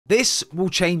This will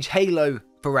change Halo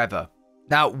forever.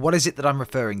 Now, what is it that I'm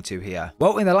referring to here?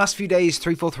 Well, in the last few days,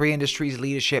 343 Industries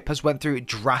leadership has went through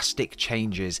drastic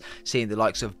changes, seeing the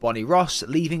likes of Bonnie Ross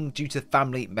leaving due to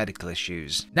family medical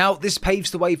issues. Now, this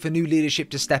paves the way for new leadership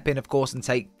to step in, of course, and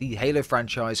take the Halo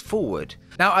franchise forward.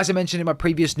 Now, as I mentioned in my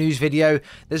previous news video,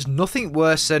 there's nothing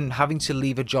worse than having to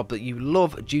leave a job that you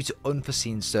love due to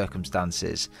unforeseen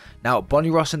circumstances. Now,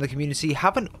 Bonnie Ross and the community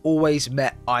haven't always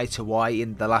met eye to eye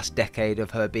in the last decade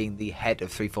of her being the head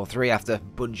of 343 after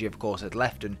Bungie, of course, had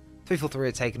left and 343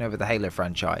 had taken over the Halo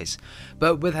franchise.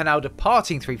 But with her now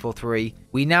departing 343,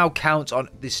 we now count on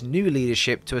this new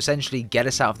leadership to essentially get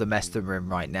us out of the mess that we're in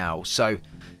right now. So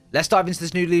let's dive into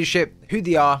this new leadership, who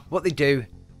they are, what they do,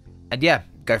 and yeah,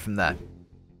 go from there.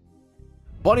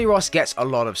 Bonnie Ross gets a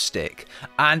lot of stick,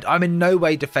 and I'm in no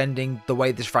way defending the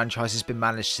way this franchise has been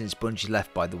managed since Bungie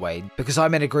left, by the way, because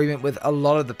I'm in agreement with a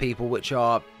lot of the people which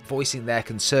are voicing their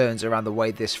concerns around the way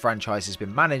this franchise has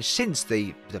been managed since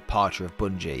the departure of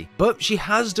Bungie. But she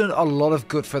has done a lot of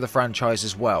good for the franchise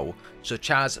as well,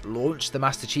 such as launched the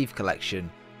Master Chief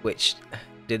Collection, which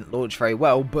didn't launch very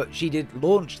well, but she did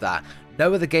launch that.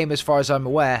 No other game, as far as I'm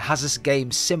aware, has a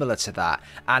game similar to that,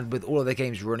 and with all of the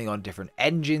games running on different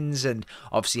engines and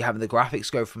obviously having the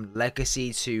graphics go from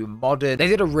legacy to modern, they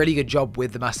did a really good job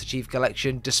with the Master Chief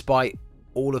Collection despite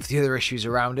all of the other issues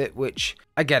around it, which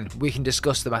again, we can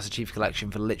discuss the Master Chief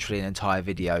Collection for literally an entire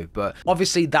video, but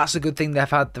obviously that's a good thing. They've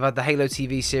had the Halo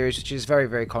TV series, which is very,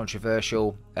 very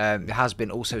controversial. It has been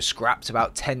also scrapped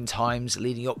about 10 times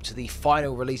leading up to the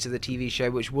final release of the TV show,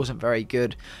 which wasn't very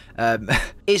good.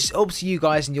 It's up to you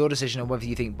guys and your decision on whether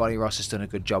you think Bonnie Ross has done a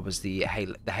good job as the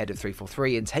head of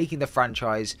 343 and taking the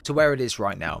franchise to where it is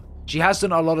right now. She has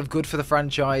done a lot of good for the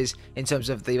franchise in terms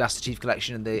of the Master Chief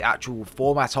Collection and the actual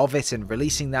format of it and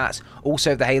releasing that.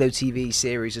 Also the Halo TV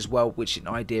series as well, which an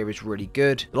idea is really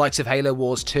good. The likes of Halo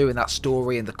Wars 2 and that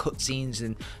story and the cutscenes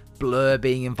and Blur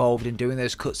being involved in doing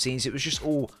those cutscenes, it was just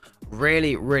all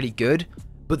really, really good.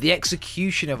 But the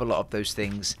execution of a lot of those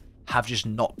things have just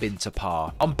not been to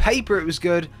par. On paper it was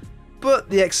good, but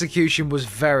the execution was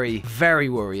very, very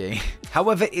worrying.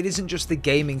 However, it isn't just the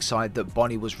gaming side that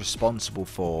Bonnie was responsible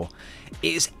for,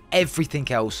 it is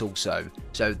everything else also.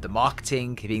 So the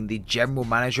marketing, being the general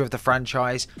manager of the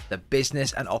franchise, the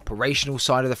business and operational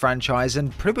side of the franchise,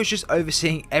 and pretty much just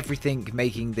overseeing everything,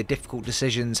 making the difficult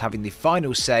decisions, having the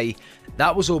final say,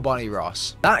 that was all Bonnie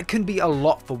Ross. That can be a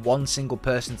lot for one single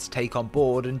person to take on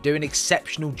board and do an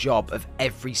exceptional job of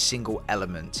every single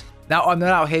element. Now, I'm not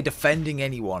out here defending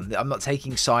anyone. I'm not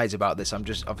taking sides about this. I'm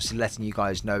just obviously letting you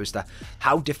guys know as to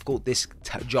how difficult this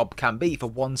job can be for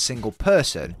one single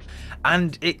person.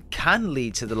 And it can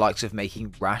lead to the likes of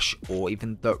making rash or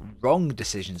even the wrong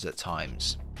decisions at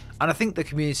times. And I think the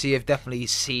community have definitely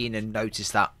seen and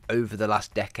noticed that over the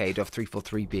last decade of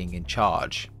 343 being in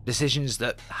charge. Decisions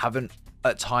that haven't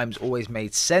at times always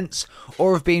made sense,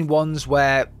 or have been ones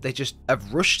where they just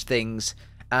have rushed things,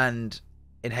 and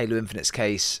in Halo Infinite's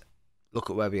case, look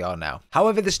at where we are now.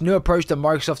 However, this new approach that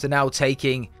Microsoft are now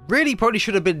taking really probably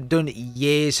should have been done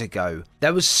years ago.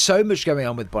 There was so much going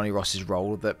on with Bonnie Ross's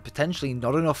role that potentially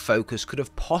not enough focus could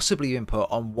have possibly been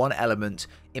put on one element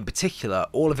in particular.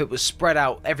 All of it was spread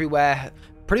out everywhere.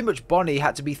 Pretty much Bonnie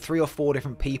had to be 3 or 4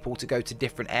 different people to go to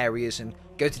different areas and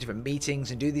go to different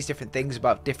meetings and do these different things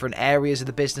about different areas of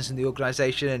the business and the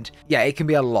organization. And yeah, it can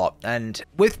be a lot. And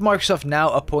with Microsoft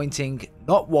now appointing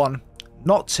not 1,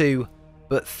 not 2,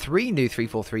 but 3 new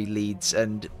 343 leads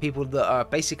and people that are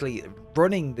basically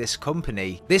running this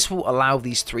company, this will allow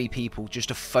these 3 people just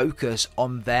to focus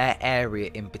on their area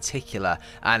in particular,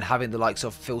 and having the likes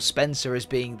of Phil Spencer as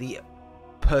being the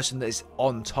person that is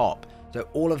on top. So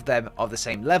all of them are the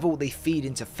same level, they feed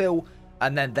into Phil,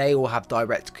 and then they all have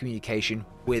direct communication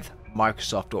with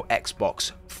Microsoft or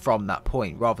Xbox from that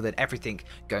point, rather than everything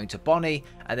going to Bonnie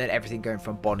and then everything going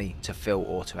from Bonnie to Phil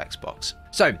or to Xbox.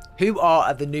 So who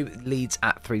are the new leads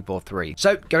at 343?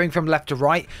 So going from left to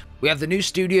right, we have the new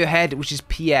studio head, which is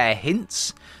Pierre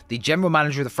Hintz. The general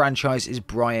manager of the franchise is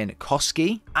Brian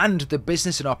Koski, and the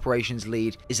business and operations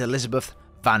lead is Elizabeth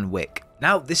Van Wyck.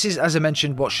 Now, this is, as I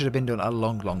mentioned, what should have been done a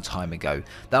long time ago.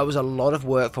 That was a lot of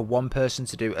work for one person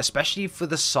to do, especially for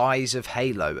the size of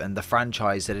Halo and the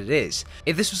franchise that it is.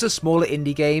 If this was a smaller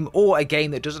indie game, or a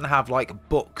game that doesn't have like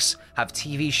books, have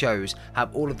TV shows,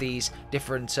 have all of these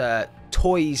different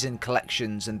toys and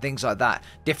collections and things like that,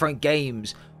 different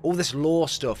games, all this lore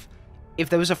stuff,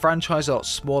 if there was a franchise a lot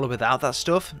smaller without that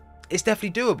stuff, it's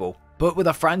definitely doable. But with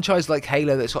a franchise like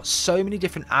Halo that's got so many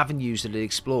different avenues that it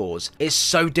explores, it's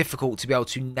so difficult to be able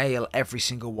to nail every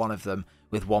single one of them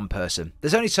with one person.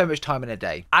 There's only so much time in a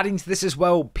day. Adding to this as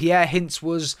well, Pierre Hintz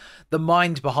was the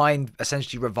mind behind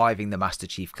essentially reviving the Master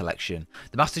Chief Collection.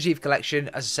 The Master Chief Collection,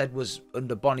 as I said, was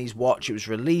under Bonnie's watch. It was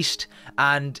released,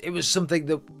 and it was something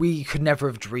that we could never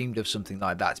have dreamed of, something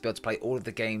like that, to be able to play all of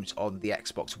the games on the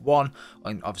Xbox One,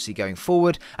 and obviously going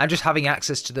forward, and just having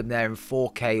access to them there in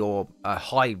 4K or a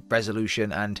high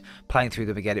resolution and playing through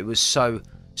them again. It was so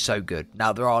good.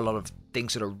 Now, there are a lot of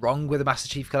things that are wrong with the Master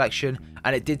Chief Collection,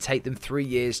 and it did take them 3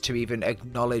 years to even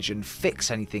acknowledge and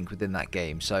fix anything within that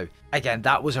game. So again,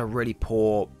 that was a really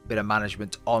poor bit of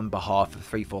management on behalf of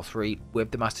 343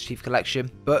 with the Master Chief Collection.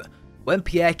 But when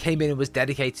Pierre came in and was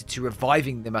dedicated to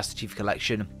reviving the Master Chief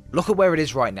Collection, look at where it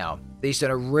is right now. He's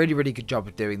done a really good job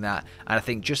of doing that, and I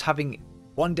think just having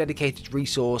one dedicated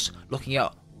resource, looking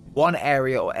at one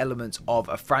area or element of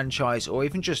a franchise, or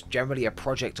even just generally a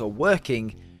project or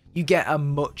working, you get a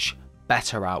much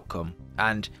better outcome.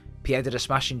 And Pierre did a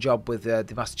smashing job with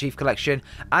the Master Chief Collection,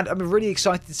 and I'm really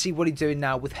excited to see what he's doing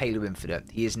now with Halo Infinite.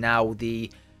 He is now the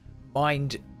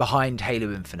mind behind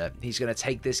Halo Infinite. He's going to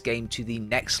take this game to the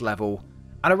next level,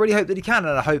 and I really hope that he can,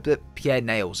 and I hope that Pierre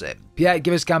nails it. Pierre,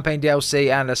 give us campaign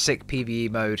DLC and a sick PvE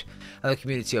mode, and the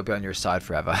community will be on your side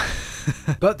forever.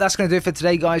 But that's going to do it for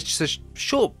today, guys. Just a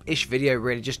short-ish video,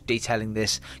 really, just detailing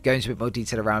this, going into a bit more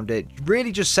detail around it,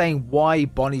 really just saying why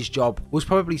Bonnie's job was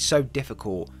probably so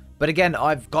difficult. But again,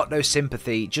 I've got no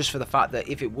sympathy just for the fact that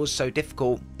if it was so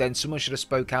difficult, then someone should have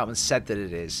spoke out and said that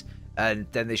it is, and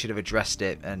then they should have addressed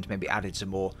it and maybe added some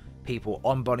more people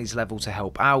on Bonnie's level to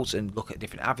help out and look at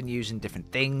different avenues and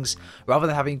different things, rather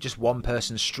than having just one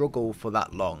person struggle for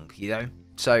that long, you know?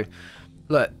 So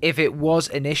look, if it was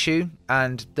an issue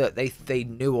and that they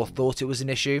knew or thought it was an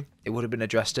issue, it would have been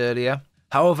addressed earlier.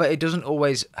 However, it doesn't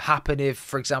always happen if,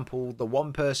 for example, the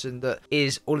one person that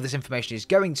all of this information is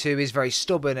going to is very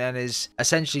stubborn and is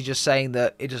essentially just saying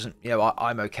that it doesn't, you know,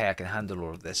 I'm okay, I can handle all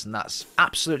of this. And that's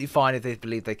absolutely fine if they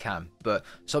believe they can. But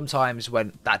sometimes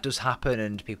when that does happen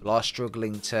and people are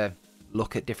struggling to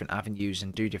look at different avenues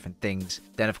and do different things,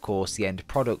 then of course the end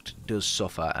product does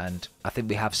suffer. And I think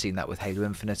we have seen that with Halo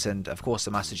Infinite and of course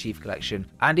the Master Chief Collection,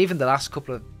 and even the last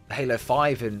couple of Halo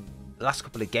 5 and the last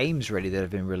couple of games really that have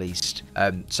been released.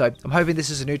 So I'm hoping this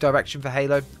is a new direction for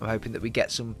Halo. I'm hoping that we get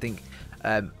something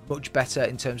much better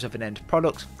in terms of an end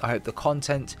product. I hope the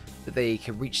content, that they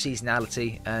can reach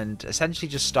seasonality and essentially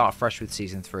just start fresh with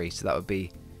Season 3. So that would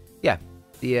be, yeah,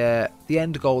 the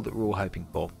end goal that we're all hoping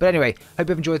for. But anyway, hope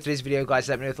you've enjoyed today's video, guys.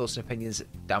 Let me know your thoughts and opinions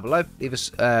down below. Leave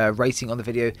us a rating on the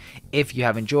video if you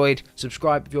have enjoyed.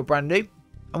 Subscribe if you're brand new, and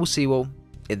we'll see you all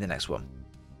in the next one.